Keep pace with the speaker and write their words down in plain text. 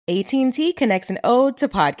AT&T connects an ode to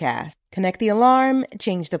podcasts. Connect the alarm,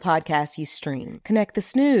 change the podcast you stream. Connect the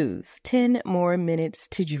snooze, 10 more minutes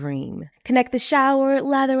to dream. Connect the shower,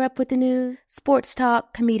 lather up with the news, sports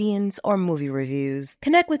talk, comedians, or movie reviews.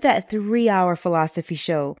 Connect with that 3-hour philosophy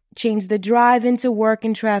show. Change the drive into work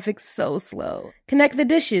and traffic so slow. Connect the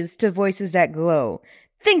dishes to voices that glow.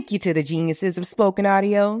 Thank you to the geniuses of spoken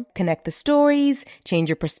audio. Connect the stories, change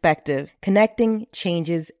your perspective. Connecting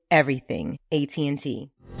changes everything.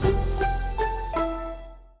 AT&T.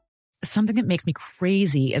 Something that makes me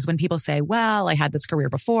crazy is when people say, well, I had this career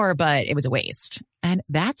before, but it was a waste. And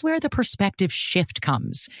that's where the perspective shift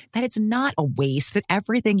comes, that it's not a waste, that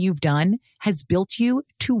everything you've done has built you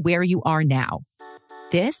to where you are now.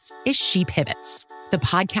 This is She Pivots, the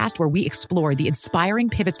podcast where we explore the inspiring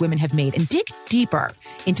pivots women have made and dig deeper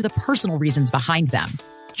into the personal reasons behind them.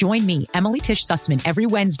 Join me, Emily Tish Sussman, every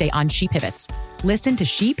Wednesday on She Pivots. Listen to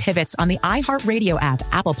She Pivots on the iHeartRadio app,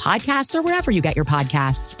 Apple Podcasts, or wherever you get your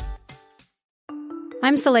podcasts.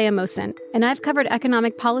 I'm Saleha Mohsin, and I've covered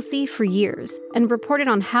economic policy for years and reported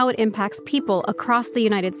on how it impacts people across the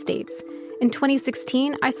United States. In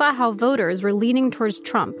 2016, I saw how voters were leaning towards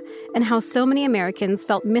Trump and how so many Americans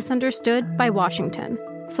felt misunderstood by Washington.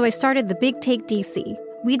 So I started The Big Take DC.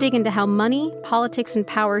 We dig into how money, politics, and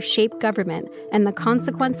power shape government and the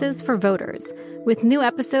consequences for voters. With new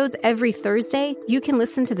episodes every Thursday, you can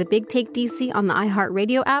listen to The Big Take DC on the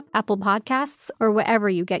iHeartRadio app, Apple Podcasts, or wherever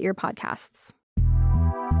you get your podcasts.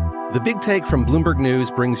 The Big Take from Bloomberg News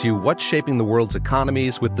brings you what's shaping the world's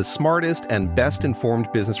economies with the smartest and best-informed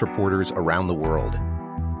business reporters around the world.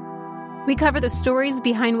 We cover the stories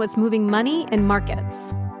behind what's moving money and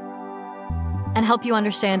markets, and help you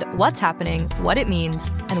understand what's happening, what it means,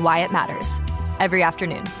 and why it matters every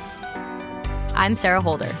afternoon. I'm Sarah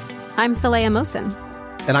Holder. I'm Saleha Mohsin.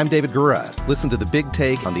 And I'm David Gura. Listen to The Big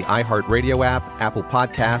Take on the iHeartRadio app, Apple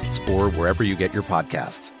Podcasts, or wherever you get your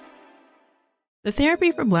podcasts. The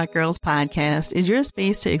Therapy for Black Girls podcast is your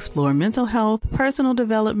space to explore mental health, personal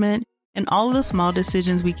development, and all of the small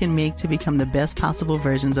decisions we can make to become the best possible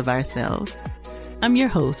versions of ourselves. I'm your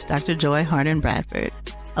host, Dr. Joy Harden Bradford,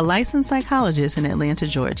 a licensed psychologist in Atlanta,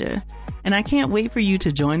 Georgia, and I can't wait for you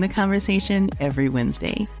to join the conversation every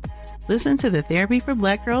Wednesday. Listen to the Therapy for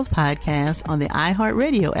Black Girls podcast on the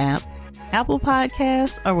iHeartRadio app, Apple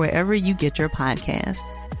Podcasts, or wherever you get your podcasts.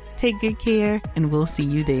 Take good care, and we'll see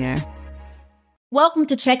you there. Welcome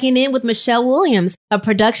to Checking In with Michelle Williams, a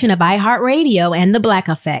production of iHeartRadio and The Black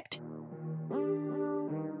Effect.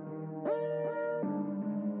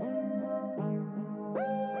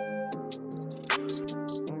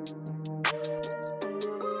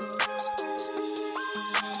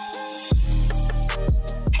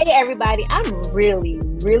 Hey everybody, I'm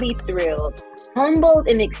really thrilled, humbled,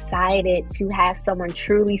 and excited to have someone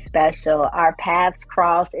truly special. Our paths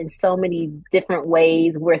cross in so many different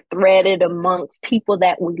ways. We're threaded amongst people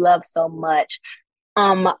that we love so much.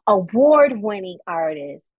 Award-winning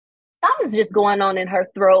artist. Something's just going on in her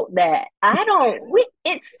throat that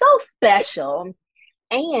it's so special.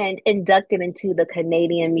 And inducted into the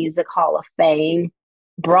Canadian Music Hall of Fame,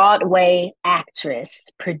 Broadway actress,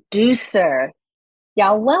 producer.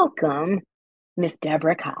 Y'all welcome Miss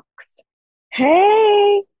Deborah Cox.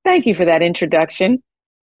 Hey, thank you for that introduction.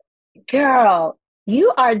 Girl,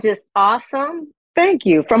 you are just awesome. Thank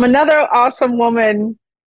you. From another awesome woman.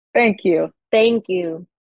 Thank you. Thank you.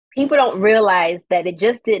 People don't realize that it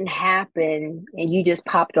just didn't happen and you just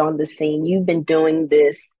popped on the scene. You've been doing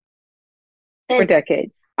this for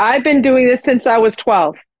decades. I've been doing this since I was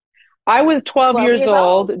 12. I was 12 years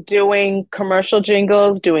old doing commercial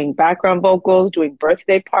jingles, doing background vocals, doing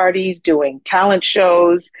birthday parties, doing talent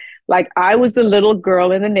shows. Like I was the little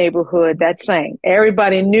girl in the neighborhood that sang.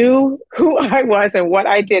 Everybody knew who I was and what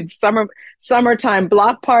I did. Summertime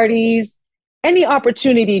block parties, any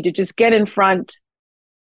opportunity to just get in front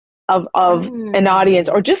of an audience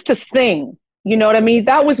or just to sing. You know what I mean?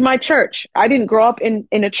 That was my church. I didn't grow up in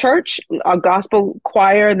a church, a gospel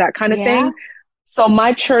choir and that kind of thing. So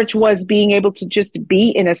my church was being able to just be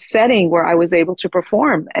in a setting where I was able to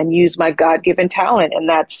perform and use my God-given talent. And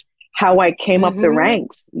that's how I came up the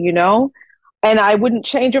ranks, you know, and I wouldn't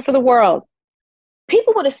change it for the world.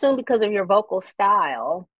 People would assume because of your vocal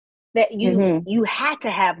style that you had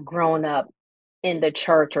to have grown up in the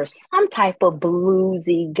church or some type of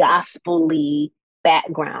bluesy, gospel-y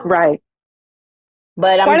background. Right.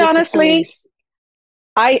 But I'm quite honestly,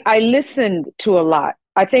 I listened to a lot.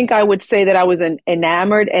 I think I would say that I was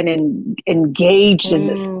enamored and engaged in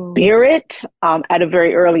the spirit at a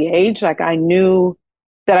very early age. Like I knew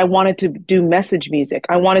that I wanted to do message music.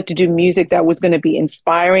 I wanted to do music that was going to be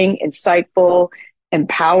inspiring, insightful,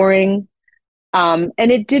 empowering. And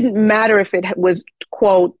it didn't matter if it was,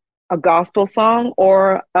 quote, a gospel song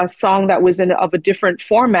or a song that was of a different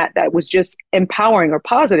format that was just empowering or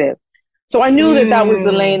positive. So I knew that was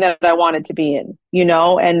the lane that I wanted to be in,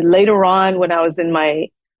 and later on when I was in my,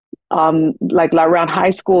 like around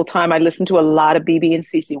high school time, I listened to a lot of BB and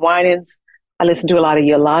CeCe Winans. I listened to a lot of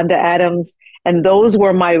Yolanda Adams, and those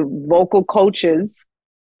were my vocal coaches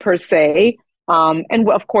per se. And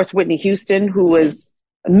of course, Whitney Houston, who was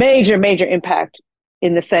a major, major impact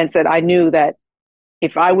in the sense that I knew that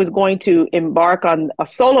if I was going to embark on a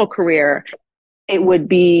solo career, it would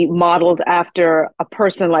be modeled after a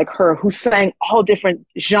person like her who sang all different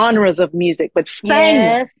genres of music, but sang,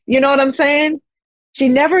 Yes. you know what I'm saying? She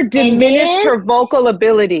never diminished her vocal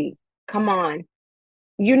ability. Come on.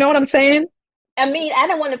 You know what I'm saying? I mean, I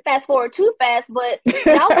don't want to fast forward too fast, but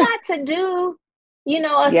y'all got to do,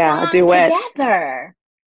 a song together.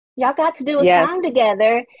 Y'all got to do a song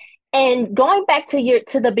together. And going back to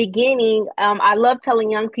the beginning, I love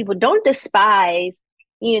telling young people, don't despise,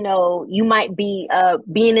 you might be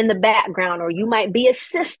being in the background or you might be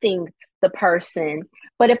assisting the person.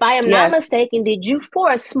 But if I am not mistaken, did you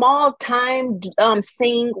for a small time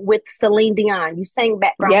sing with Celine Dion? You sang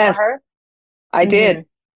background for her? I did.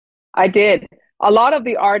 I did. A lot of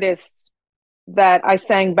the artists that I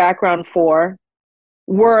sang background for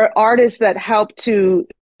were artists that helped to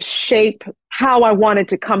shape how I wanted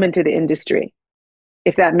to come into the industry,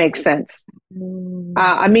 if that makes sense.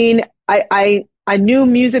 I mean, I knew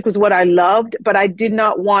music was what I loved, but I did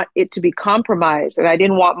not want it to be compromised. And I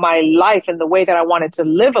didn't want my life and the way that I wanted to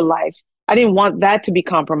live a life, I didn't want that to be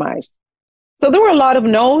compromised. So there were a lot of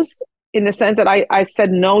no's in the sense that I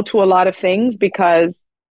said no to a lot of things because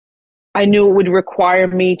I knew it would require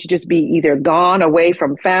me to just be either gone away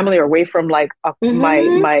from family or away from like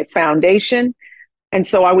my foundation. And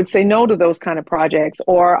so I would say no to those kind of projects,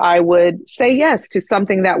 or I would say yes to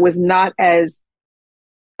something that was not as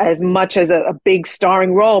much as a big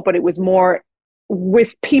starring role, but it was more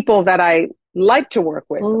with people that I like to work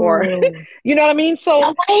with. Ooh. Or, you know what I mean?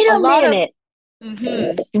 So wait a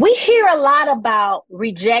minute. We hear a lot about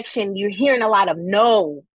rejection. You're hearing a lot of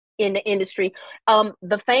no in the industry.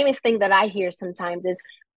 The famous thing that I hear sometimes is,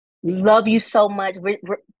 love you so much.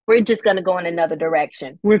 We're just going to go in another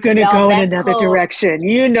direction. We're going to go in another direction.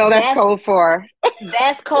 That's code for.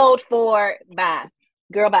 That's code for bye.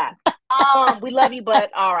 Girl, bye. We love you,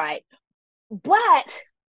 but all right. But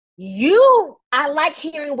I like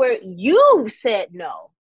hearing where you said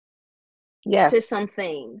no to some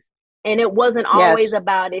things. And it wasn't always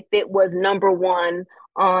about if it was number one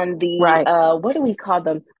on the, what do we call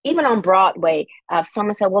them? Even on Broadway,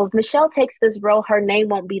 someone said, well, if Michelle takes this role, her name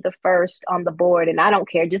won't be the first on the board. And I don't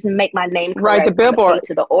care. Just make my name correct. Right, the billboard.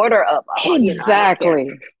 To the order of.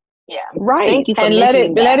 Exactly. Yeah. Right. Thank you for and let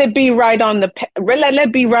it be right on the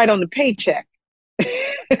paycheck.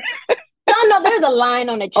 No, there's a line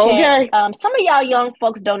on the check. Okay. Some of y'all young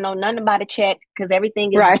folks don't know nothing about a check because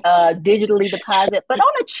everything is digitally deposited. But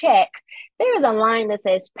on a check, there is a line that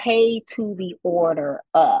says "pay to the order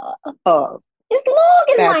of." As long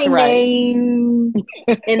as my name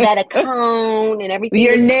in that account and everything,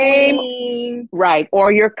 your is name, clean, right,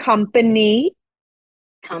 or your company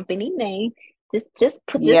name. Just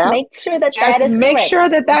make sure that is make correct. sure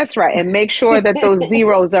that that's right, and make sure that those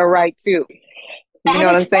zeros are right too. You know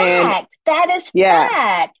what I'm saying? That is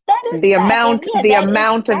fact. That is the amount. The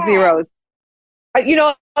amount of zeros. A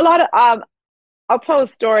lot of. I'll tell a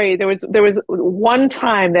story. There was one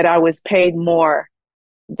time that I was paid more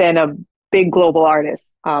than a big global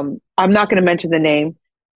artist. I'm not going to mention the name,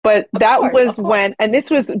 but that was when, and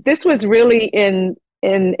this was really in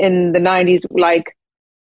the 90s. Like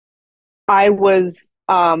I was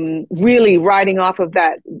really riding off of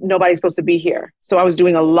that. Nobody's supposed to be here. So I was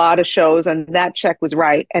doing a lot of shows, and that check was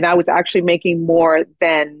right. And I was actually making more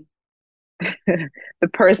than the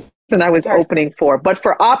person I was opening for, but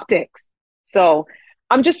for optics. So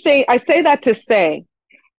I'm just saying, I say that to say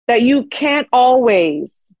that you can't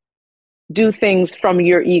always do things from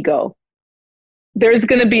your ego. There's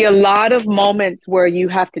going to be a lot of moments where you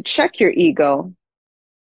have to check your ego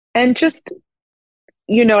and just,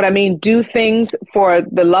 you know what I mean? Do things for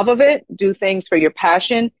the love of it, do things for your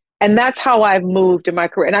passion. And that's how I've moved in my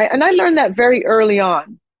career. And I learned that very early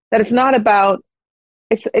on, that it's not about,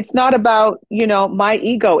 my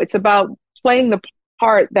ego. It's about playing the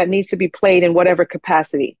part that needs to be played in whatever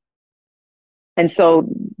capacity. And so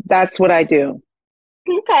that's what I do.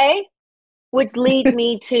 Okay. Which leads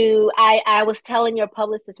me to, I was telling your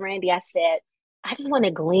publicist, Randy, I said, I just want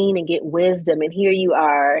to glean and get wisdom. And here you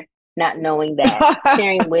are, not knowing that,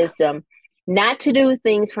 sharing wisdom, not to do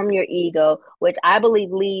things from your ego, which I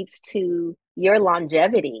believe leads to your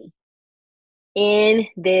longevity in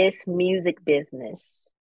this music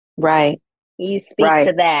business. Right. You speak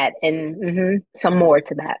to that and some more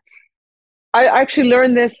to that. I actually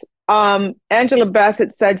learned this. Angela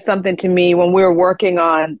Bassett said something to me when we were working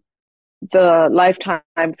on the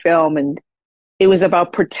Lifetime film, and it was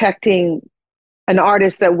about protecting an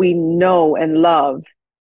artist that we know and love.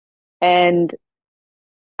 And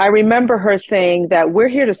I remember her saying that we're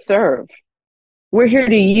here to serve. We're here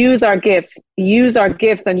to use our gifts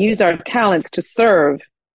and use our talents to serve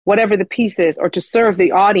whatever the piece is, or to serve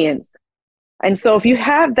the audience. And so if you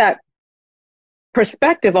have that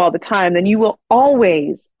perspective all the time, then you will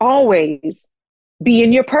always, always be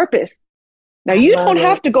in your purpose. Now, you don't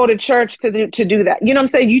have to go to church to do that. You know what I'm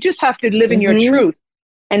saying? You just have to live in your truth.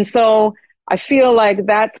 And so I feel like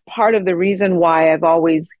that's part of the reason why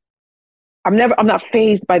I'm not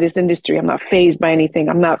fazed by this industry. I'm not fazed by anything.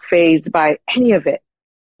 I'm not fazed by any of it,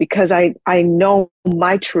 because I know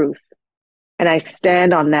my truth and I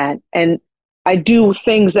stand on that. And I do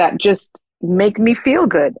things that just make me feel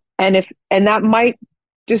good. And that might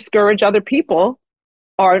discourage other people,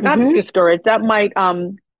 or not discourage, that might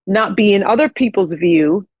not be in other people's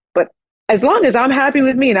view. But as long as I'm happy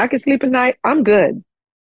with me and I can sleep at night, I'm good.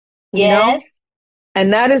 Yes. You know?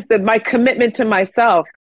 And that is my commitment to myself.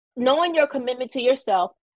 Knowing your commitment to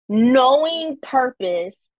yourself, knowing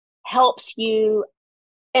purpose helps you.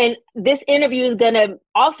 And this interview is going to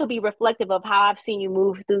also be reflective of how I've seen you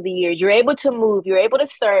move through the years. You're able to move, you're able to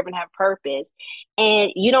serve and have purpose.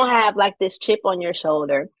 And you don't have like this chip on your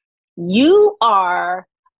shoulder. You are,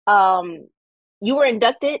 you were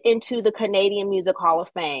inducted into the Canadian Music Hall of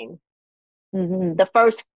Fame. The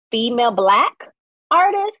first female Black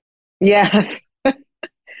artist? Yes.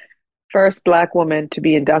 First Black woman to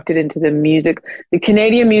be inducted into the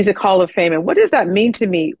Canadian Music Hall of Fame. And what does that mean to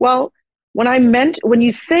me? Well, when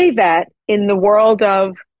you say that in the world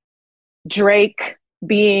of Drake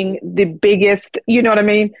being the biggest, you know what I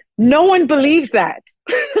mean? No one believes that.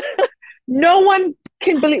 No one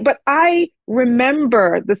can believe, but I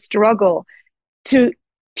remember the struggle to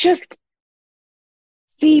just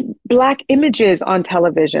see Black images on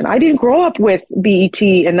television. I didn't grow up with BET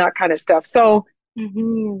and that kind of stuff. So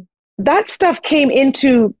that stuff came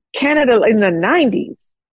into Canada in the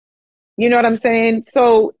 90s. You know what I'm saying?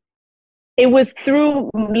 So it was through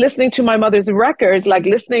listening to my mother's records, like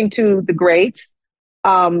listening to the greats,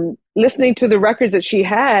 listening to the records that she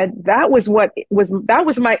had. That was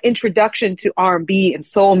my introduction to R&B and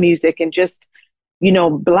soul music and just,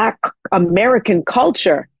 Black American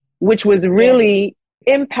culture, which was really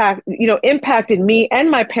impacted me and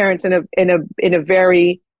my parents in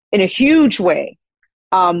a huge way.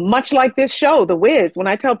 Much like this show, The Wiz. When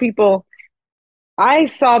I tell people, I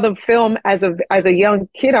saw the film as a young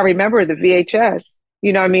kid. I remember the VHS,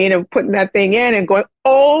 you know what I mean? And putting that thing in and going,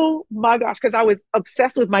 oh my gosh, because I was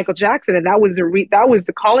obsessed with Michael Jackson. And that was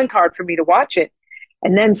the calling card for me to watch it.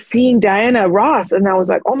 And then seeing Diana Ross. And I was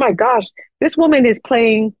like, oh my gosh, this woman is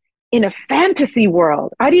playing in a fantasy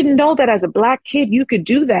world. I didn't know that as a Black kid, you could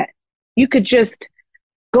do that. You could just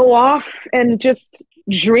go off and just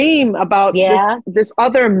dream about this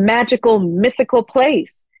other magical, mythical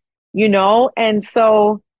place. And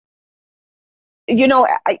so,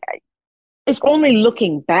 it's only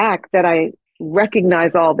looking back that I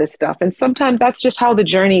recognize all this stuff. And sometimes that's just how the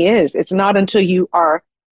journey is. It's not until you are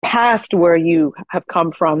past where you have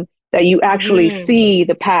come from that you actually see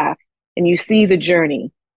the path and you see the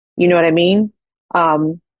journey. You know what I mean?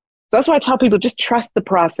 So that's why I tell people, just trust the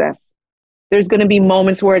process. There's going to be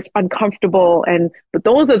moments where it's uncomfortable, but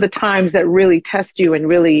those are the times that really test you and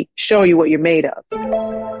really show you what you're made of.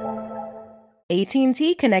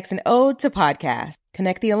 AT&T connects an ode to podcast.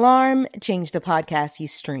 Connect the alarm, change the podcast you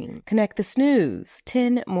stream. Connect the snooze,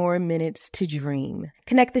 10 more minutes to dream.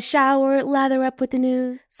 Connect the shower, lather up with the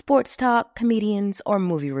news, sports talk, comedians, or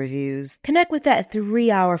movie reviews. Connect with that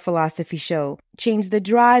 3-hour philosophy show. Change the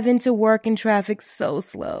drive into work and traffic so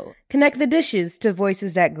slow. Connect the dishes to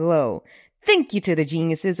voices that glow. Thank you to the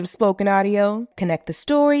geniuses of spoken audio. Connect the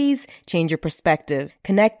stories, change your perspective.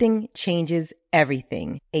 Connecting changes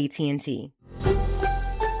everything. AT&T.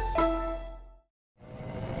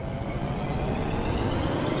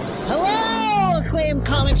 Acclaimed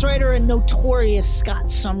comics writer and notorious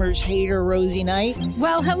Scott Summers hater, Rosie Knight.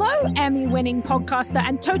 Well, hello, Emmy-winning podcaster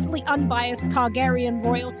and totally unbiased Targaryen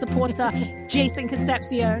royal supporter, Jason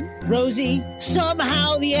Concepcion. Rosie,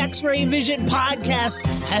 somehow the X-Ray Vision podcast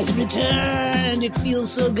has returned. It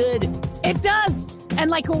feels so good. It does.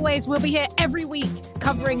 And like always, we'll be here every week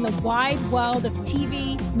covering the wide world of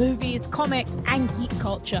TV, movies, comics, and geek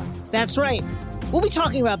culture. That's right. We'll be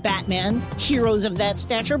talking about Batman, heroes of that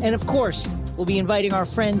stature, and of course, We'll be inviting our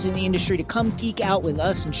friends in the industry to come geek out with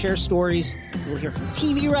us and share stories. We'll hear from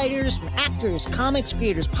TV writers, from actors, comics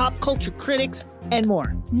creators, pop culture critics, and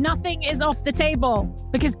more. Nothing is off the table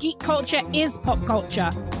because geek culture is pop culture.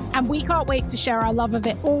 And we can't wait to share our love of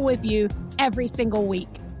it all with you every single week.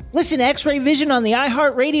 Listen to X-Ray Vision on the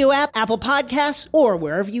iHeartRadio app, Apple Podcasts, or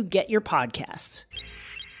wherever you get your podcasts.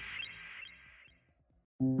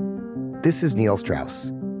 This is Neil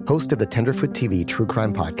Strauss, host of the Tenderfoot TV true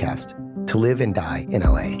crime podcast, To Live and Die in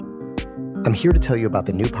LA. I'm here to tell you about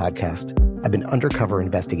the new podcast I've been undercover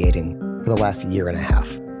investigating for the last year and a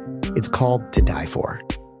half. It's called To Die For.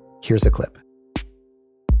 Here's a clip.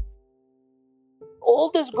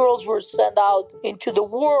 All these girls were sent out into the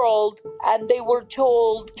world and they were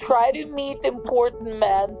told, try to meet important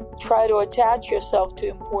men, try to attach yourself to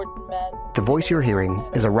important men. The voice you're hearing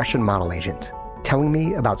is a Russian model agent telling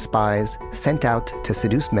me about spies sent out to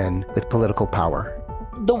seduce men with political power.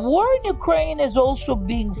 The war in Ukraine is also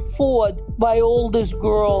being fought by all these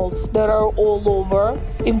girls that are all over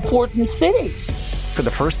important cities. For the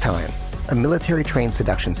first time, a military-trained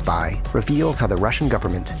seduction spy reveals how the Russian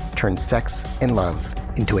government turned sex and love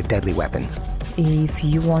into a deadly weapon. If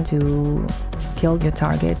you want to kill your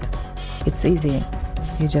target, it's easy.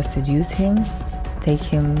 You just seduce him, take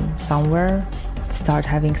him somewhere, start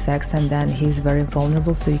having sex, and then he's very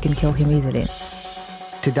vulnerable, so you can kill him easily.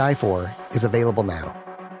 To Die For is available now.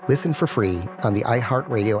 Listen for free on the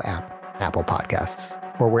iHeartRadio app, Apple Podcasts,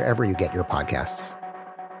 or wherever you get your podcasts.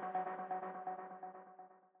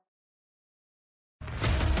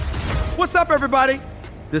 What's up, everybody?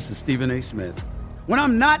 This is Stephen A. Smith. When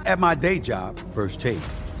I'm not at my day job, First Take,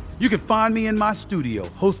 you can find me in my studio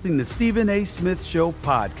hosting the Stephen A. Smith Show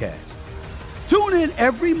podcast. Tune in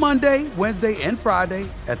every Monday, Wednesday, and Friday,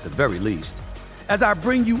 at the very least, as I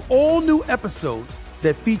bring you all new episodes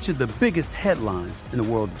that feature the biggest headlines in the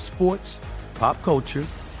world of sports, pop culture,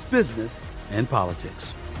 business, and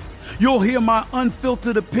politics. You'll hear my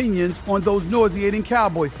unfiltered opinions on those nauseating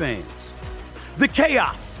Cowboy fans, the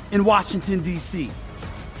chaos in Washington, D.C.,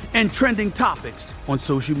 and trending topics on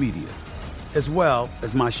social media, as well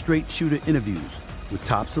as my straight shooter interviews with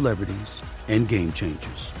top celebrities and game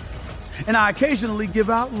changers. And I occasionally give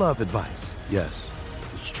out love advice. Yes,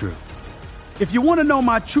 it's true. If you want to know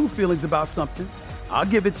my true feelings about something, I'll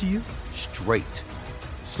give it to you straight.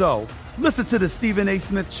 So listen to the Stephen A.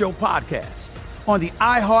 Smith Show podcast on the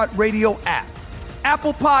iHeartRadio app,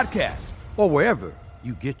 Apple Podcasts, or wherever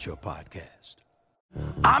you get your podcast.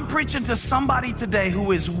 I'm preaching to somebody today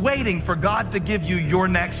who is waiting for God to give you your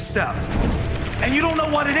next step. And you don't know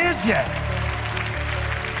what it is yet.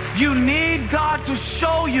 You need God to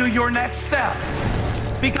show you your next step.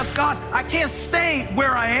 Because God, I can't stay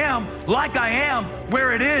where I am, like I am,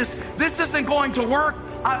 where it is. This isn't going to work.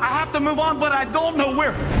 I have to move on, but I don't know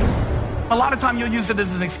where. A lot of time you'll use it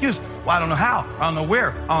as an excuse. Well, I don't know how. I don't know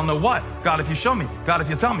where. I don't know what. God, if you show me. God, if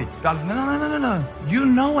you tell me. God, if... No. You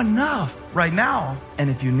know enough right now. And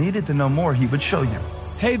if you needed to know more, he would show you.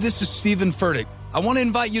 Hey, this is Stephen Furtick. I want to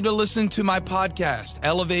invite you to listen to my podcast,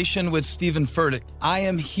 Elevation with Stephen Furtick. I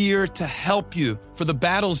am here to help you for the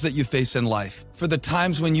battles that you face in life, for the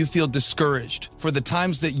times when you feel discouraged, for the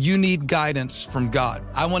times that you need guidance from God.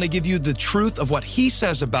 I want to give you the truth of what he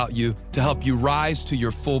says about you to help you rise to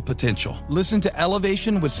your full potential. Listen to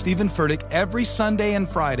Elevation with Stephen Furtick every Sunday and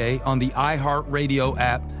Friday on the iHeartRadio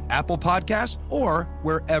app, Apple Podcasts, or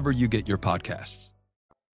wherever you get your podcasts.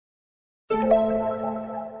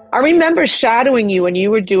 I remember shadowing you when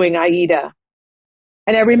you were doing Aida.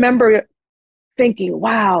 And I remember thinking,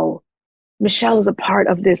 wow, Michelle is a part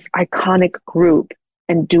of this iconic group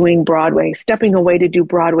and doing Broadway, stepping away to do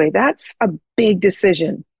Broadway. That's a big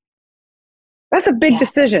decision. That's a big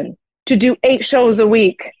decision to do 8 shows a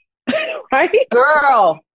week, right?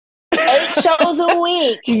 Girl, 8 shows a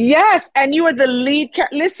week. Yes, and you are the lead.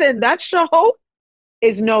 Listen, that show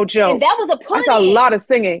is no joke. And that was a put-in. That's a lot of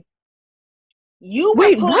singing. You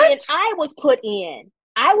were put in. I was put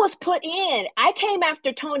in. I came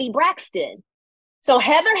after Toni Braxton. So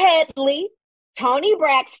Heather Headley, Toni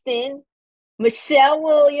Braxton, Michelle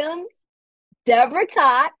Williams, Deborah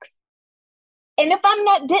Cox. And if I'm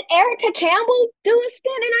not, did Erica Campbell do a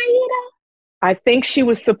stint in Aida? I think she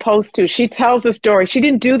was supposed to. She tells the story. She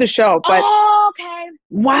didn't do the show, but. Oh, okay.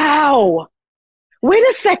 Wow. Wait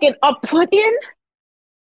a second. A put in?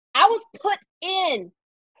 I was put in.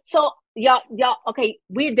 So y'all, okay,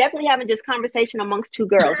 we're definitely having this conversation amongst 2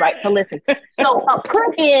 girls, right? So listen. So a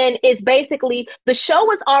put in is basically the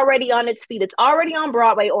show is already on its feet. It's already on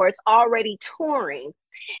Broadway or it's already touring.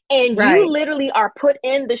 And you literally are put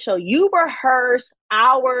in the show. You rehearse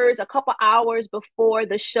a couple hours before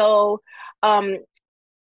the show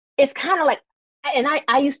it's kind of like, and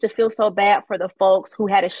I used to feel so bad for the folks who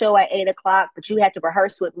had a show at 8 o'clock, but you had to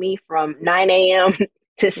rehearse with me from 9 a.m.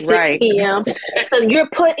 to 6 p.m. So you're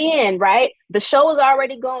put in, right? The show is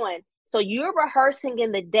already going. So you're rehearsing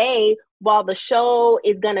in the day while the show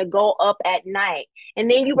is going to go up at night. And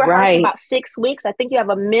then you rehearse for about 6 weeks. I think you have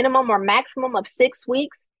a minimum or maximum of 6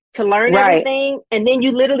 weeks to learn everything. And then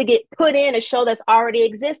you literally get put in a show that's already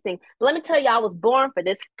existing. But let me tell you, I was born for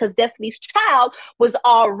this because Destiny's Child was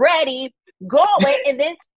already going. And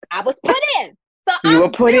then I was put in. So you were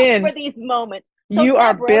put in for these moments. So you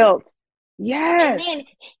Deborah, are built. Yes. And then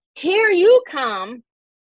here you come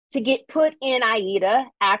to get put in Aida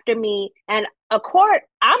after me. And of course,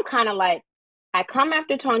 I'm kind of like, I come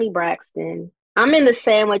after Toni Braxton. I'm in the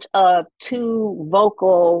sandwich of two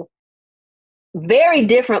very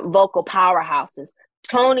different vocal powerhouses.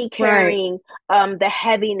 Toni carrying the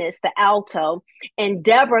heaviness, the alto, and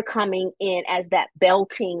Deborah coming in as that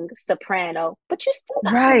belting soprano. But you still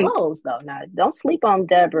got some lows, though. Now, don't sleep on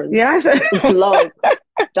Deborah's lows.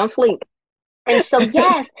 Don't sleep. And so,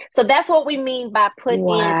 yes, so that's what we mean by put in. So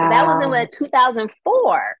that was in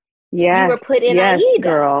 2004. Yes, you were put in Aida.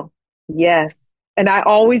 Girl. Yes. And I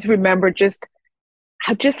always remember just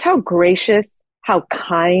how gracious, how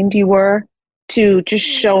kind you were to just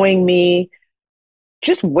showing me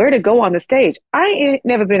just where to go on the stage. I ain't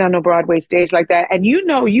never been on a Broadway stage like that. And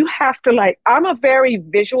you have to I'm a very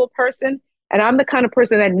visual person, and I'm the kind of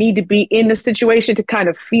person that need to be in the situation to kind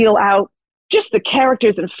of feel out just the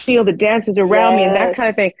characters and feel the dancers around me and that kind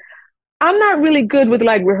of thing. I'm not really good with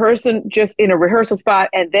rehearsing just in a rehearsal spot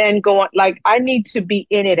and then go on. I need to be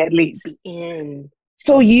in it at least.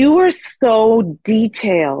 So you were so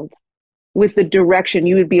detailed with the direction.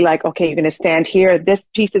 You would be like, okay, you're going to stand here. This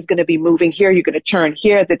piece is going to be moving here. You're going to turn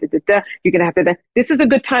here. You're going to have to. This is a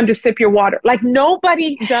good time to sip your water.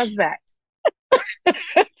 Nobody does that.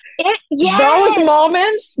 Those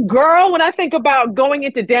moments, girl, when I think about going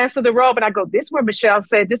into Dance of the Robe and I go, this is where Michelle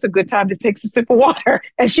said this is a good time to take a sip of water.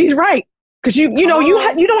 And she's right. Because you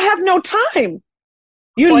don't have no time.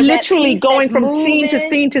 You're literally going from scene to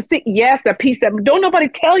scene to scene. Yes, that piece that don't nobody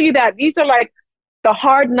tell you that. These are the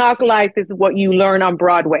hard knock life is what you learn on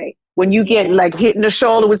Broadway. When you get hit in the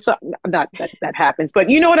shoulder with something, not that happens, but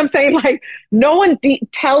you know what I'm saying? No one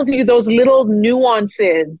tells you those little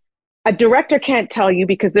nuances. A director can't tell you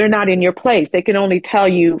because they're not in your place. They can only tell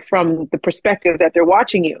you from the perspective that they're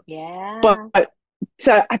watching you. Yeah. But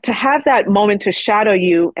to have that moment to shadow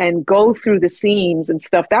you and go through the scenes and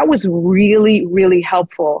stuff, that was really, really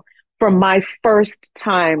helpful for my first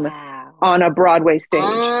time on a Broadway stage.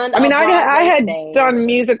 I had done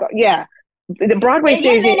music. Yeah. The Broadway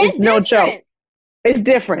stage is no joke. It's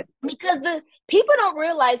different. Because the people don't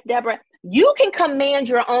realize, Deborah, you can command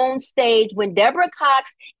your own stage when Deborah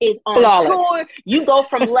Cox is on tour. You go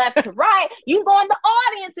from left to right. You can go in the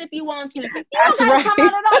audience if you want to. You don't got to come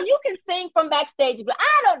out at all. You can sing from backstage, but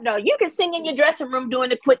I don't know. You can sing in your dressing room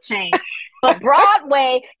doing the quick change. But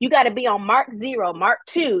Broadway, you got to be on Mark 0, Mark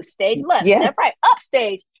 2, stage left, step right,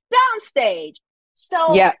 upstage, downstage.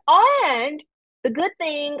 So, and the good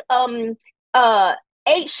thing, 8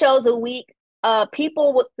 shows a week,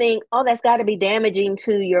 people would think, oh, that's got to be damaging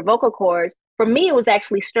to your vocal cords. For me, it was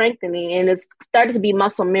actually strengthening, and it started to be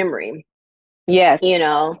muscle memory. Yes.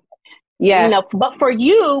 But for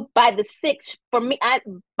you, by the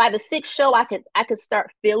 6th show, I could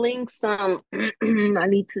start feeling some, I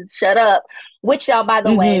need to shut up, which y'all, by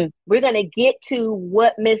the way, we're going to get to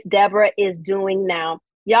what Miss Deborah is doing now.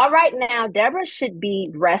 Y'all, right now, Deborah should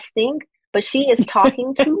be resting, but she is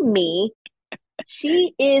talking to me.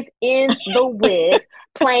 She is in The Wiz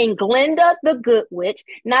playing Glinda the Good Witch.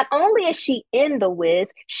 Not only is she in The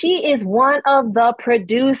Wiz, she is one of the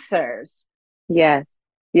producers. Yes.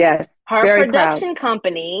 Her very production proud.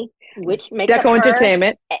 company, which makes Deco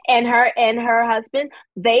Entertainment, and her husband,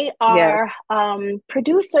 they are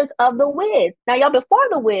producers of The Wiz. Now, y'all, before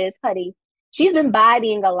The Wiz, Huddy, she's been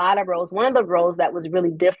bodying a lot of roles. One of the roles that was really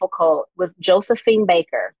difficult was Josephine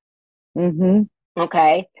Baker.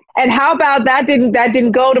 Okay. And how about that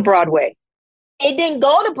didn't go to Broadway? It didn't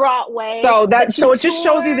go to Broadway. So it just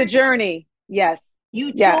shows you the journey. Yes.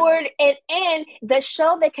 You toured, and the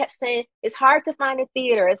show, they kept saying, it's hard to find a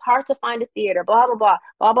theater. It's hard to find a theater, blah, blah, blah,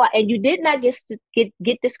 blah, blah. And you did not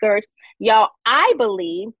get discouraged. Y'all, I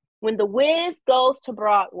believe when The Wiz goes to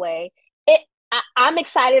Broadway, I'm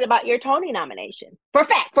excited about your Tony nomination. For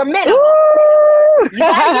minimum. You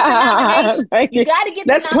got to get the nomination. You got to get the nomination.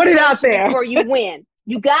 Let's put it out there before you win.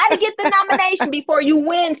 You got to get the nomination before you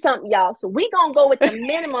win something, y'all. So we're going to go with the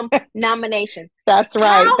minimum nomination. That's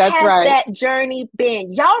right. How has that journey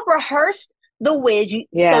been? Y'all rehearsed The Wiz.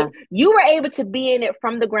 So you were able to be in it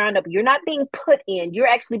from the ground up. You're not being put in. You're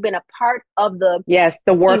actually been a part of the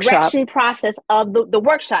workshop erection process of the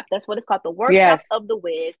workshop. That's what it's called, the workshop of The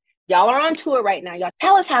Wiz. Y'all are on tour right now. Y'all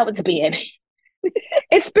tell us how it's been.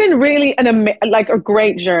 It's been really a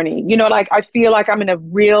great journey. You know, like I feel like I'm in a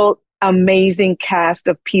real amazing cast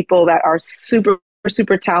of people that are super,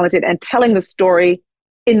 super talented and telling the story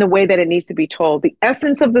in the way that it needs to be told. The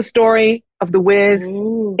essence of the story of The Wiz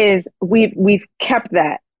is we've kept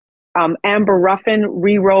that. Amber Ruffin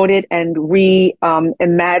rewrote it and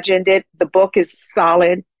imagined it. The book is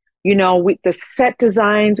solid. You know, the set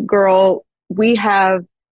designs, girl, we have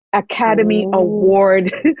Academy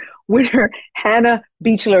Award winner Hannah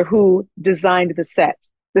Beachler, who designed the set.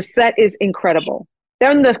 The set is incredible.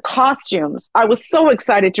 Then the costumes. I was so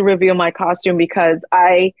excited to reveal my costume because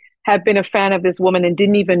I have been a fan of this woman and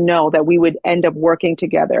didn't even know that we would end up working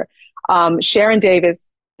together. Sharon Davis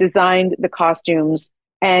designed the costumes,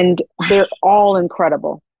 and they're all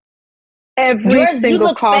incredible. Every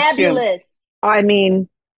single costume. Fabulous. I mean,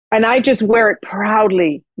 and I just wear it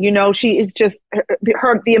proudly. You know, she is just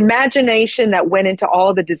the imagination that went into all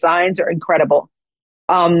of the designs are incredible.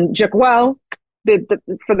 Jaquel,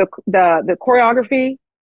 for the choreography,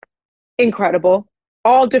 incredible.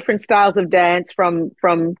 All different styles of dance from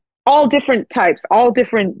all different types, all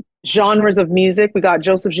different genres of music. We got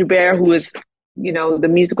Joseph Joubert, who is, you know, the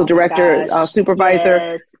musical director,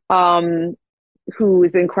 supervisor, who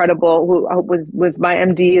is incredible, who was my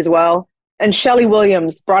MD as well. And Shelley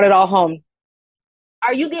Williams brought it all home.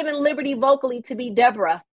 Are you giving liberty vocally to be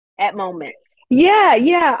Deborah at moments? Yeah.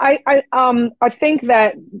 I think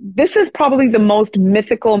that this is probably the most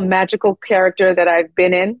mythical, magical character that I've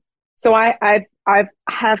been in. So I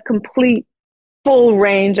have complete, full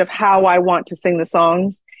range of how I want to sing the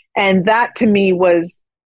songs. And that to me was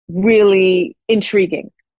really intriguing.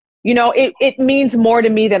 You know, it means more to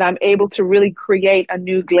me that I'm able to really create a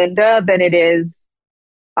new Glinda than it is.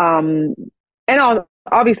 And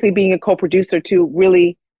obviously being a co-producer too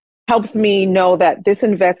really helps me know that this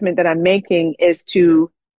investment that I'm making is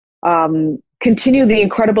to continue the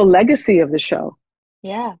incredible legacy of the show.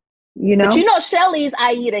 Yeah. You know? But you know Shelley's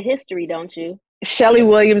Aida history, don't you? Shelley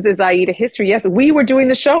Williams is Aida history. Yes, we were doing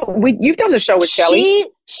the show. You've done the show with Shelley.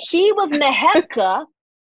 She was Nehemka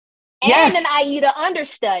and an Aida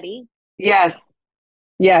understudy. Yes.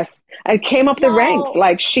 And came up the ranks.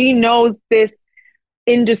 Like, she knows this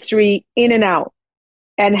industry in and out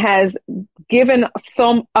and has given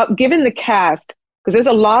the cast, because there's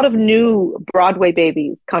a lot of new Broadway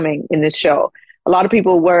babies coming in this show. A lot of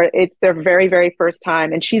people it's their very, very first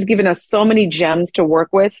time. And she's given us so many gems to work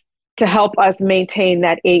with to help us maintain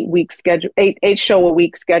that 8-week schedule, 8 show a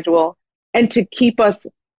week schedule, and to keep us,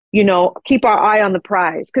 you know, keep our eye on the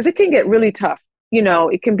prize. Because it can get really tough. You know,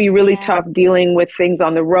 it can be really tough dealing with things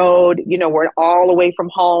on the road. You know, we're all away from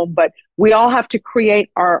home, but we all have to create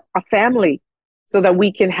a family so that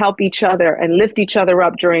we can help each other and lift each other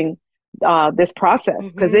up during this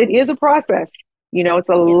process. Because it is a process. You know, it's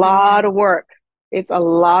a lot of work. It's a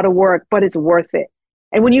lot of work, but it's worth it.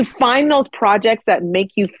 And when you find those projects that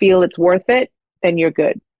make you feel it's worth it, then you're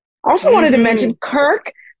good. I also wanted to mention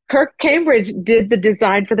Kirk Cambridge did the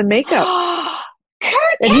design for the makeup.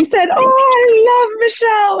 And he said, I love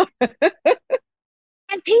Michelle.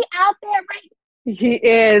 Is he out there right now? He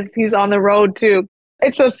is. He's on the road too.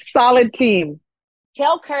 It's a solid team.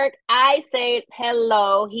 Tell Kirk I say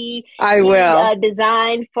hello. I will.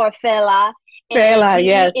 Designed for Fela.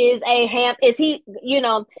 Yes. Is he, you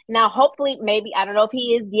know, now hopefully, maybe, I don't know if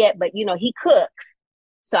he is yet, but you know, he cooks.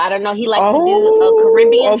 So I don't know. He likes to do a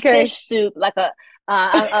Caribbean fish soup, like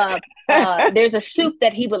there's a soup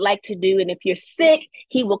that he would like to do. And if you're sick,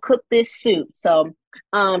 he will cook this soup. So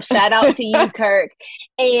shout out to you, Kirk.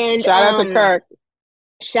 And shout out to Kirk.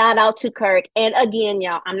 Shout out to Kirk. And again,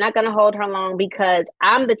 y'all, I'm not going to hold her long because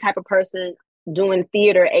I'm the type of person doing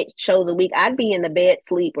theater 8 shows a week. I'd be in the bed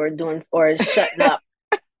sleep or shutting up.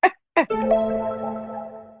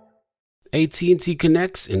 AT&T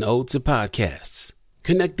connects an ode to podcasts.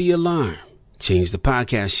 Connect the alarm. Change the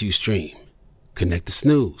podcast you stream. Connect the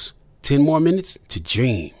snooze. 10 more minutes to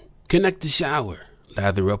dream. Connect the shower.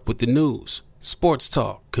 Lather up with the news, sports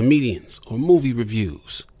talk, comedians, or movie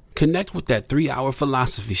reviews. Connect with that 3-hour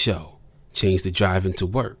philosophy show. Change the drive into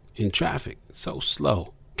work in traffic so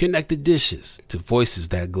slow. Connect the dishes to voices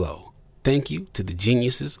that glow. Thank you to the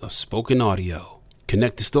geniuses of spoken audio.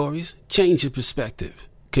 Connect the stories, change your perspective.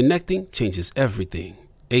 Connecting changes everything.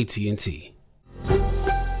 AT&T.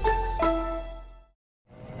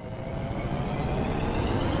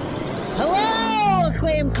 Hello,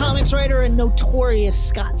 acclaimed comics writer and notorious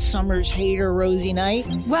Scott Summers hater, Rosie Knight.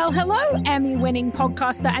 Well, hello, Emmy-winning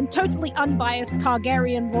podcaster and totally unbiased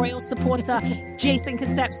Targaryen royal supporter, Jason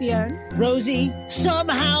Concepcion. Rosie,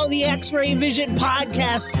 somehow the X-Ray Vision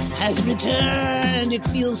podcast has returned. It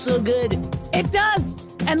feels so good. It does.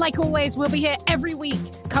 And like always, we'll be here every week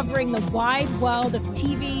covering the wide world of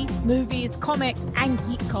TV, movies, comics, and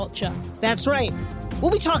geek culture. That's right. We'll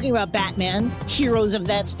be talking about Batman, heroes of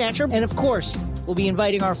that stature, and of course, we'll be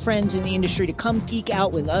inviting our friends in the industry to come geek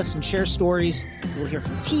out with us and share stories. We'll hear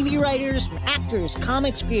from TV writers, from actors,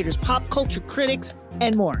 comics creators, pop culture critics,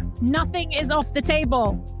 and more. Nothing is off the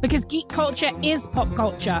table because geek culture is pop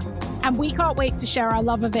culture, and we can't wait to share our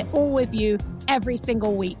love of it all with you every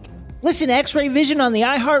single week. Listen to X-Ray Vision on the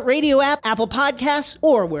iHeartRadio app, Apple Podcasts,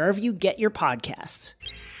 or wherever you get your podcasts.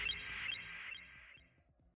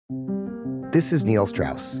 This is Neil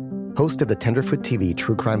Strauss, host of the Tenderfoot TV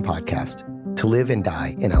True Crime Podcast, To Live and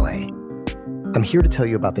Die in LA. I'm here to tell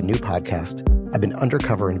you about the new podcast I've been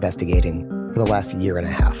undercover investigating for the last year and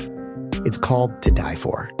a half. It's called To Die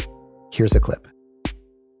For. Here's a clip.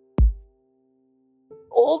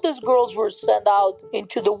 All these girls were sent out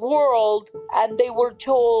into the world and they were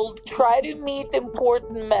told, try to meet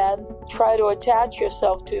important men, try to attach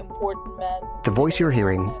yourself to important men. The voice you're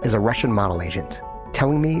hearing is a Russian model agent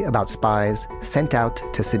telling me about spies sent out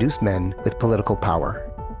to seduce men with political power.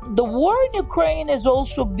 The war in Ukraine is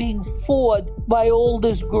also being fought by all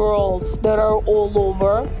these girls that are all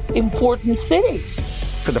over important cities.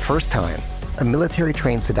 For the first time, a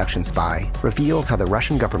military-trained seduction spy reveals how the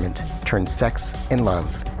Russian government turned sex and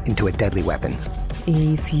love into a deadly weapon.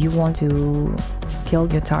 If you want to kill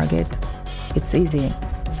your target, it's easy.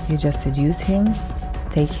 You just seduce him,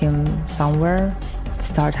 take him somewhere,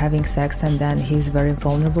 start having sex, and then he's very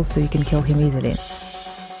vulnerable, so you can kill him easily.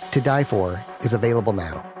 To Die For is available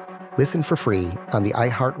now. Listen for free on the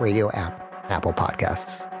iHeartRadio app, Apple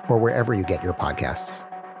Podcasts, or wherever you get your podcasts.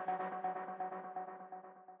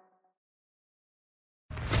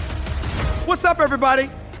 What's up, everybody?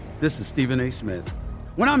 This is Stephen A. Smith.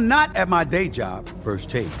 When I'm not at my day job, First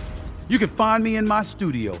Take, you can find me in my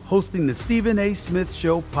studio hosting the Stephen A. Smith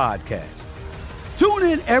Show podcast. Tune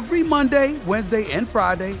in every Monday, Wednesday, and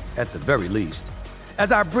Friday, at the very least,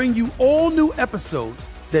 as I bring you all new episodes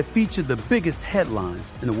that feature the biggest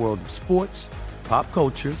headlines in the world of sports, pop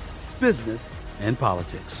culture, business, and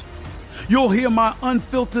politics. You'll hear my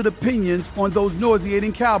unfiltered opinions on those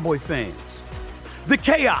nauseating Cowboy fans, the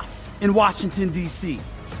chaos in Washington, D.C.,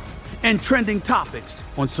 and trending topics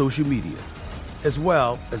on social media, as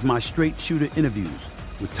well as my straight shooter interviews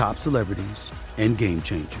with top celebrities and game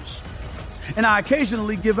changers. And I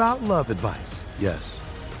occasionally give out love advice. Yes,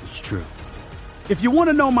 it's true. If you want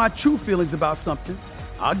to know my true feelings about something,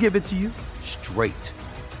 I'll give it to you straight.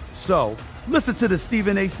 So listen to the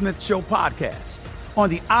Stephen A. Smith Show podcast on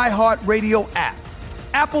the iHeartRadio app,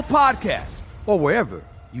 Apple Podcasts, or wherever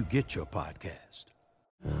you get your podcast.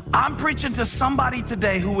 I'm preaching to somebody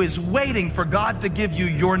today who is waiting for God to give you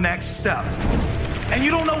your next step. And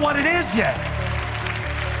you don't know what it is yet.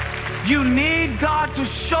 You need God to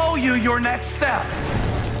show you your next step.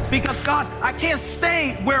 Because God, I can't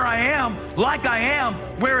stay where I am, like I am,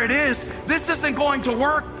 where it is. This isn't going to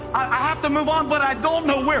work. I have to move on, but I don't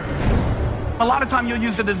know where. A lot of time you'll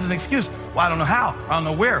use it as an excuse. Well, I don't know how. I don't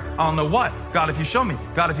know where. I don't know what. God, if you show me.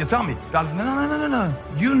 God, if you tell me. God, if... No.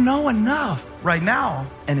 You know enough right now.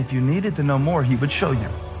 And if you needed to know more, he would show you.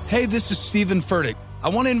 Hey, this is Stephen Furtick. I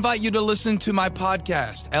want to invite you to listen to my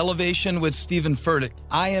podcast, Elevation with Stephen Furtick.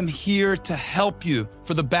 I am here to help you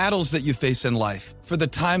for the battles that you face in life, for the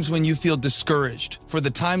times when you feel discouraged, for the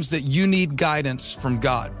times that you need guidance from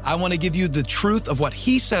God. I want to give you the truth of what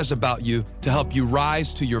he says about you to help you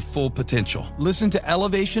rise to your full potential. Listen to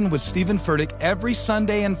Elevation with Stephen Furtick every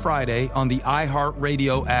Sunday and Friday on the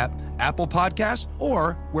iHeartRadio app, Apple Podcasts,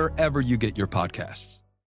 or wherever you get your podcasts.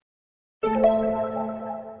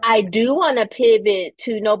 I do want to pivot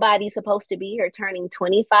to Nobody's Supposed to Be Here, turning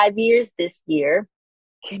 25 years this year.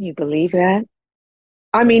 Can you believe that?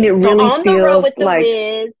 I mean, it so really on feels the road with the like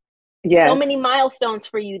Wiz. Yes. So many milestones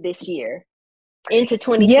for you this year into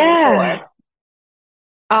 2024.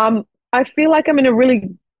 Yeah. I feel like I'm in a really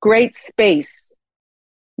great space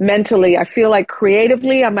mentally. I feel like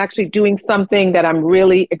creatively, I'm actually doing something that I'm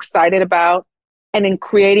really excited about. And then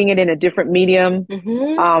creating it in a different medium.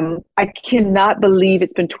 Mm-hmm. I cannot believe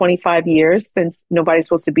it's been 25 years since Nobody's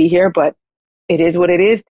Supposed to Be Here, but it is what it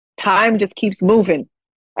is. Time just keeps moving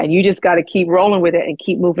and you just got to keep rolling with it and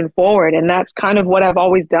keep moving forward. And that's kind of what I've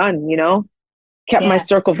always done, you know, kept my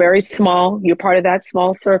circle very small. You're part of that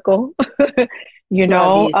small circle, you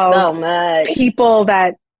know, Love you so much. People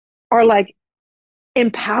that are like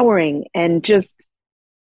empowering and just,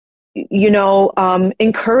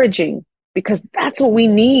 encouraging, because that's what we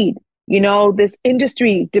need. This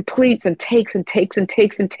industry depletes and takes and takes and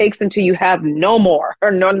takes and takes until you have no more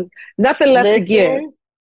or nothing left to give.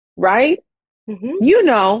 Right?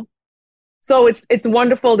 Mm-hmm. So it's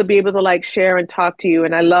wonderful to be able to like share and talk to you.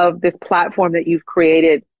 And I love this platform that you've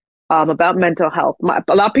created about mental health.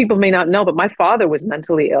 A lot of people may not know, but my father was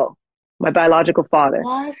mentally ill. My biological father.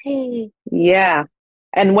 Was he? Yeah.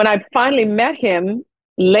 And when I finally met him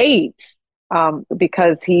late,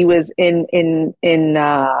 because he was in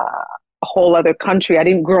a whole other country, I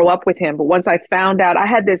didn't grow up with him. But once I found out, I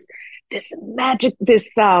had this magic,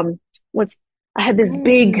 I had this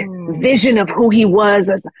big vision of who he was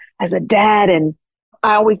as a dad. And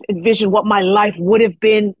I always envisioned what my life would have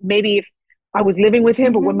been maybe if I was living with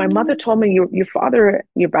him. But when my mother told me your father,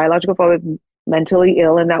 your biological father, is mentally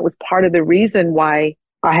ill, and that was part of the reason why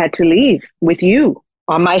I had to leave with you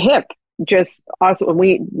on my hip. Just us, when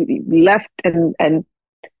we left and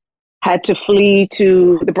had to flee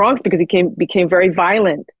to the Bronx because he became very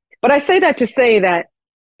violent. But I say that to say that,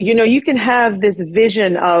 you can have this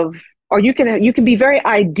vision of, or you can be very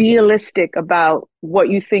idealistic about what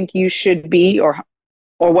you think you should be or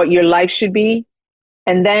what your life should be.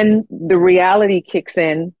 And then the reality kicks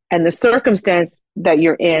in, and the circumstance that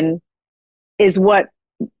you're in is what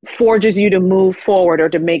forges you to move forward or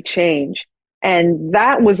to make change. And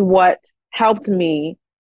that was what helped me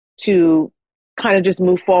to kind of just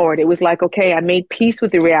move forward. It was like, okay, I made peace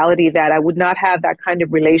with the reality that I would not have that kind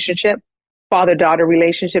of relationship, father-daughter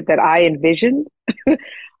relationship that I envisioned.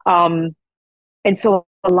 And so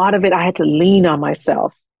a lot of it, I had to lean on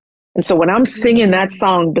myself. And so when I'm singing that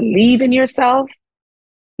song, Believe in Yourself,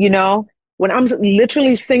 when I'm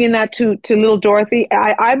literally singing that to little Dorothy,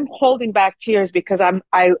 I'm holding back tears because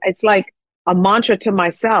it's like a mantra to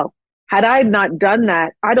myself. Had I not done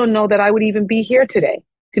that, I don't know that I would even be here today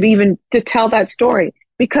to tell that story.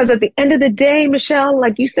 Because at the end of the day, Michelle,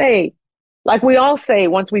 like you say, like we all say,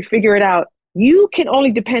 once we figure it out, you can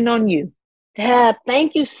only depend on you. Deb,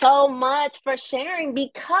 thank you so much for sharing,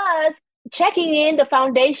 because checking in, the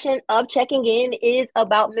foundation of checking in is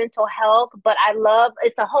about mental health. But I love,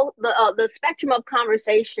 it's a whole, the spectrum of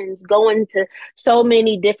conversations going to so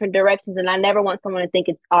many different directions. And I never want someone to think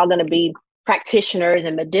it's all going to be practitioners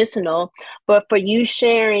and medicinal, but for you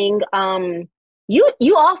sharing,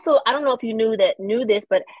 you also, I don't know if you knew this,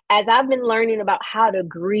 but as I've been learning about how to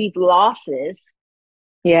grieve losses,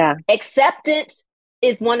 acceptance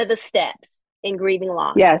is one of the steps in grieving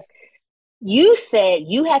loss. Yes. You said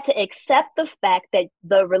you had to accept the fact that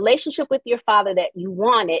the relationship with your father that you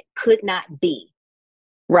wanted could not be.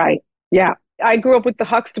 Right. Yeah. I grew up with the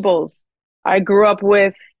Huxtables. I grew up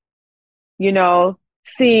with,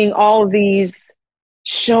 seeing all these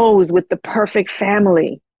shows with the perfect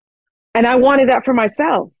family. And I wanted that for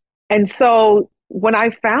myself. And so when I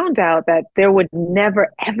found out that there would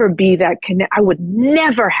never, ever be that I would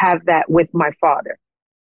never have that with my father.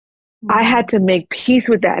 I had to make peace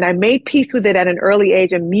with that. And I made peace with it at an early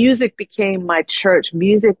age. And music became my church.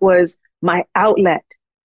 Music was my outlet.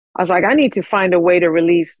 I was like, I need to find a way to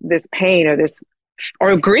release this pain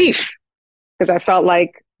or grief. Because I felt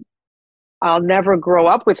like I'll never grow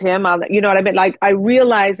up with him. You know what I mean? Like, I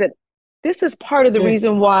realized that this is part of the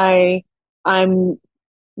reason why I'm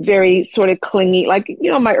very sort of clingy. Like,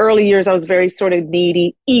 my early years, I was very sort of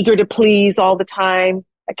needy, eager to please all the time.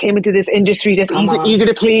 I came into this industry just eager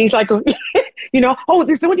to please, like, this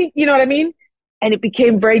is what you know what I mean? And it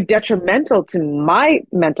became very detrimental to my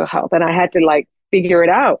mental health. And I had to figure it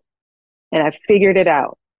out. And I figured it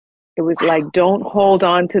out. It was like, don't hold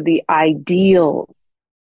on to the ideals.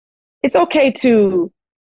 It's okay to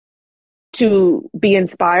be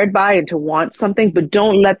inspired by and to want something, but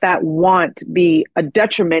don't let that want be a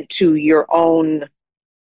detriment to your own,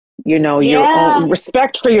 your own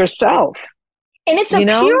respect for yourself. And it's a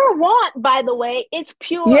pure want, by the way. It's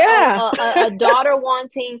pure a daughter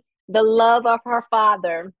wanting the love of her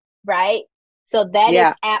father, right? So that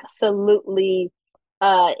is absolutely,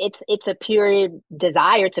 it's a pure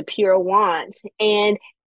desire, it's a pure want. And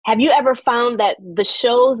have you ever found that the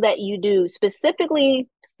shows that you do, specifically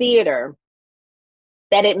theater,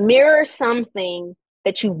 that it mirrors something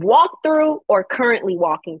that you walked through or currently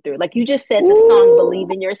walking through? Like you just said, the song Believe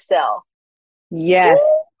in Yourself. Yes.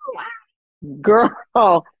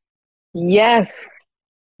 Girl. Yes.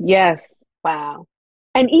 Wow.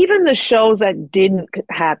 And even the shows that didn't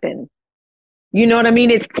happen, you know what I mean?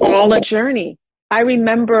 It's all a journey. I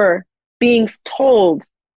remember being told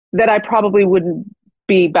that I probably wouldn't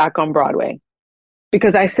be back on Broadway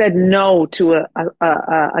because I said no to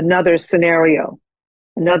another scenario.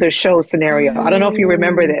 another show scenario. I don't know if you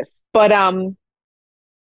remember this, but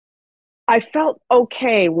I felt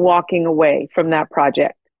okay walking away from that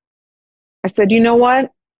project. I said, you know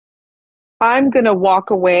what? I'm going to walk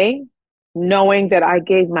away knowing that I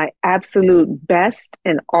gave my absolute best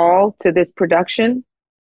and all to this production,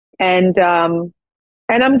 and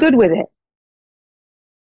I'm good with it.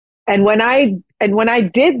 And when I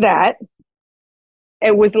did that,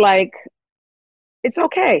 it was like, it's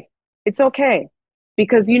okay. It's okay.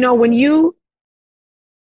 Because, you know,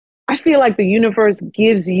 I feel like the universe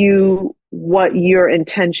gives you what your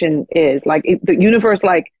intention is. Like the universe,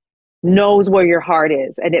 like, knows where your heart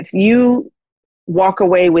is. And if you walk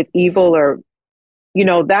away with evil, or, you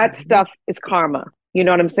know, that stuff is karma. You know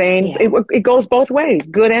what I'm saying? Yeah. It goes both ways,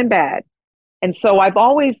 good and bad. And so I've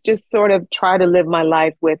always just sort of tried to live my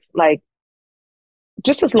life with, like,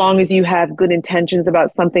 just as long as you have good intentions about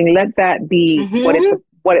something, let that be what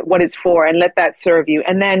it's for, and let that serve you.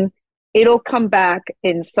 And then it'll come back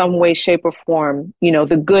in some way, shape, or form, you know,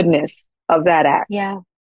 the goodness of that act. Yeah.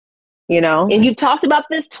 You know? And you talked about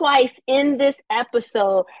this twice in this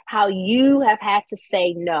episode, how you have had to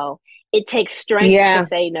say no. It takes strength to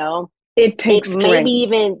say no. It takes strength.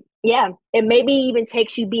 It maybe even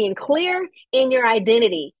takes you being clear in your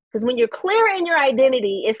identity. Because when you're clear in your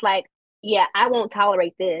identity, it's like, yeah, I won't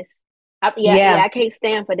tolerate this. I can't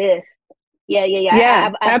stand for this. Yeah,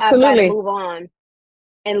 absolutely. I've got to move on.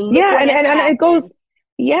 And and it goes,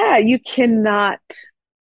 you cannot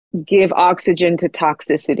give oxygen to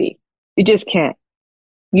toxicity. You just can't.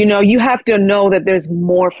 You know, you have to know that there's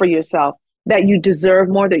more for yourself, that you deserve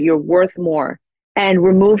more, that you're worth more, and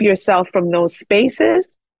remove yourself from those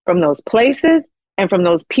spaces, from those places, and from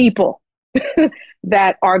those people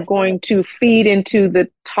that are going to feed into the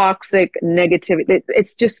toxic negativity.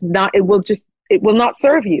 It's just not, it will not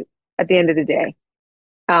serve you at the end of the day.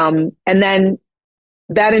 And then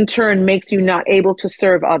that in turn makes you not able to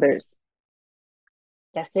serve others.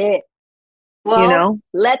 That's it. Well, you know?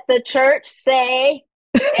 Let the church say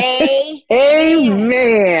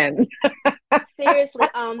amen. Seriously,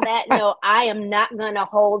 on that note, I am not going to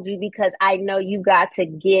hold you because I know you got to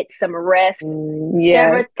get some rest. Yes.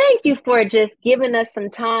 Deborah, thank you for just giving us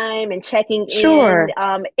some time and checking in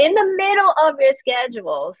in the middle of your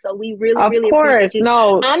schedule. So we really appreciate you.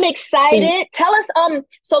 No, I'm excited. Tell us,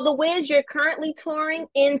 so the Wiz, you're currently touring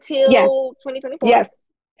until 2024? Yes.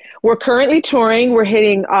 We're currently touring. We're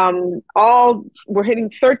hitting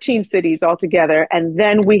 13 cities altogether, and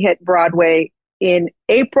then we hit Broadway in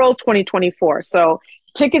April 2024. So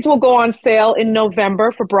tickets will go on sale in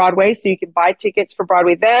November for Broadway, so you can buy tickets for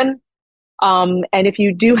Broadway then. And if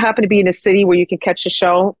you do happen to be in a city where you can catch the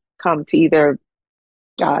show, come to either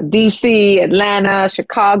DC, Atlanta,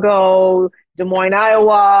 Chicago, Des Moines,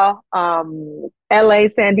 Iowa, LA,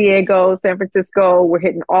 San Diego, San Francisco. We're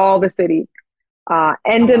hitting all the cities.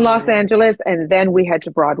 End in Los Angeles, and then we head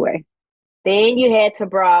to Broadway. Then you head to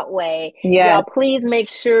Broadway. Yes. Y'all, please make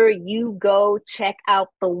sure you go check out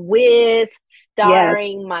The Wiz,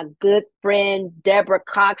 starring my good friend Deborah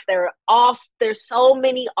Cox. There's so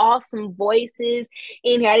many awesome voices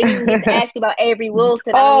in here. I didn't even get to ask you about Avery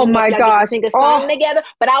Wilson. Oh my gosh! Sing a song together,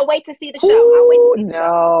 but I'll wait to see the show.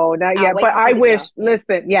 No, not yet. But I wish.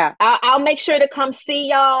 Listen, I'll make sure to come see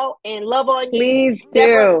y'all and love on you. Please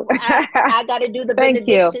Deborah, do. I got to do the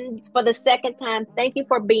benediction for the second time. Thank you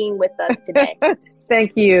for being with us today.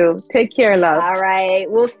 Thank you. Take care, love. All right.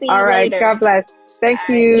 We'll see you later. All right. God bless. Thank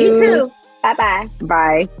you. You too. Bye-bye.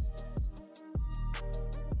 Bye.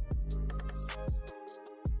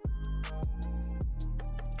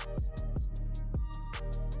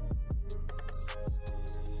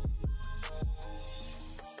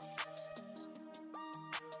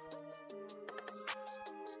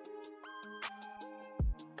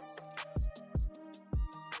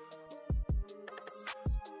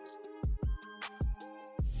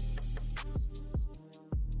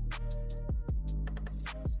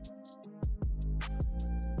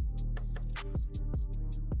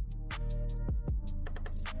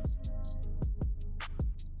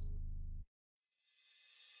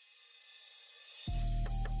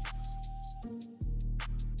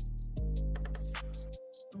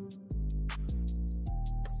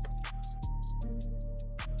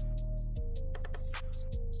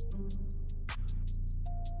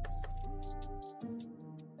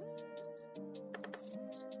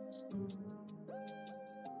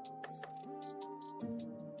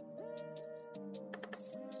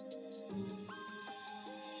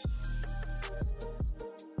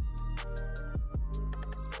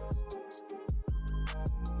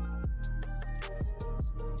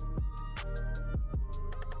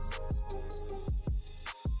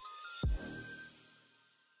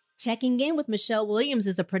 Checking In with Michelle Williams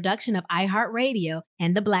is a production of iHeartRadio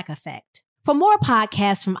and The Black Effect. For more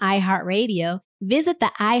podcasts from iHeartRadio, visit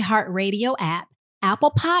the iHeartRadio app,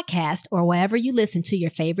 Apple Podcast, or wherever you listen to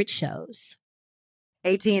your favorite shows.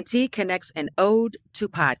 AT&T connects an ode to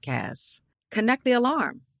podcasts. Connect the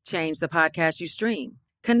alarm. Change the podcast you stream.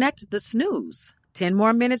 Connect the snooze. 10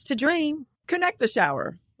 more minutes to dream. Connect the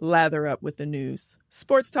shower. Lather up with the news,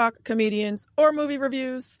 sports talk, comedians, or movie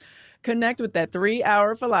reviews. Connect with that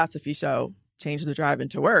 3-hour philosophy show. Change the drive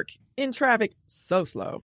into work in traffic so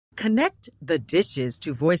slow. Connect the dishes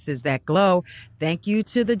to voices that glow. Thank you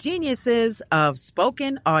to the geniuses of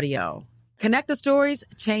spoken audio. Connect the stories,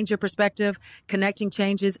 change your perspective. Connecting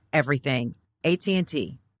changes everything.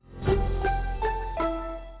 AT&T.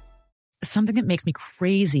 Something that makes me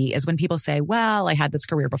crazy is when people say, well, I had this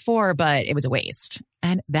career before, but it was a waste.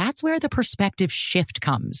 And that's where the perspective shift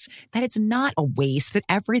comes, that it's not a waste, that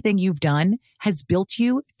everything you've done has built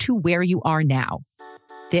you to where you are now.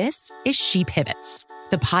 This is She Pivots,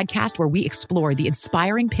 the podcast where we explore the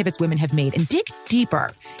inspiring pivots women have made and dig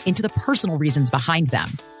deeper into the personal reasons behind them.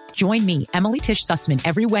 Join me, Emily Tish Sussman,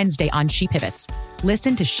 every Wednesday on She Pivots.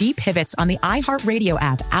 Listen to She Pivots on the iHeartRadio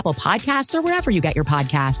app, Apple Podcasts, or wherever you get your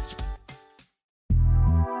podcasts.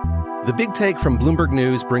 The Big Take from Bloomberg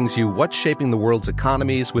News brings you what's shaping the world's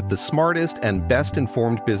economies with the smartest and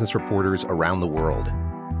best-informed business reporters around the world.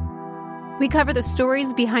 We cover the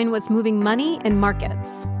stories behind what's moving money and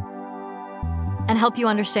markets, and help you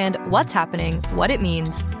understand what's happening, what it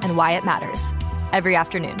means, and why it matters every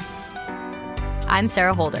afternoon. I'm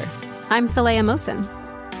Sarah Holder. I'm Saleha Mohsin.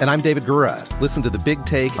 And I'm David Gura. Listen to The Big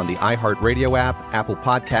Take on the iHeartRadio app, Apple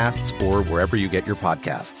Podcasts, or wherever you get your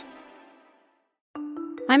podcasts.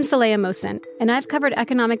 I'm Saleha Mohsin, and I've covered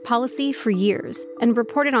economic policy for years and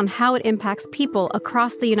reported on how it impacts people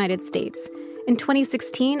across the United States. In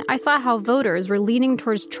 2016, I saw how voters were leaning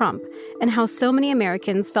towards Trump and how so many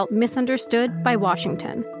Americans felt misunderstood by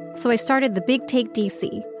Washington. So I started The Big Take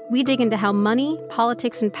DC. We dig into how money,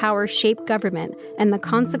 politics, and power shape government and the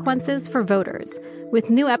consequences for voters. With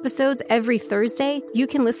new episodes every Thursday, you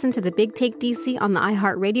can listen to The Big Take DC on the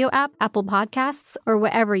iHeartRadio app, Apple Podcasts, or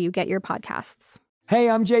wherever you get your podcasts. Hey,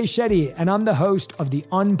 I'm Jay Shetty, and I'm the host of the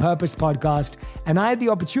On Purpose podcast, and I had the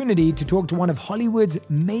opportunity to talk to one of Hollywood's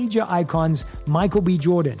major icons, Michael B.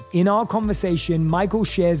 Jordan. In our conversation, Michael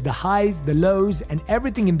shares the highs, the lows, and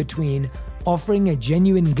everything in between, offering a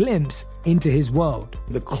genuine glimpse into his world.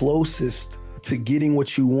 The closest to getting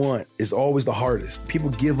what you want is always the hardest.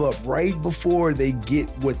 People give up right before they get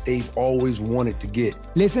what they've always wanted to get.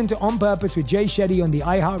 Listen to On Purpose with Jay Shetty on the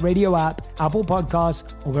iHeartRadio app, Apple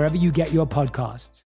Podcasts, or wherever you get your podcasts.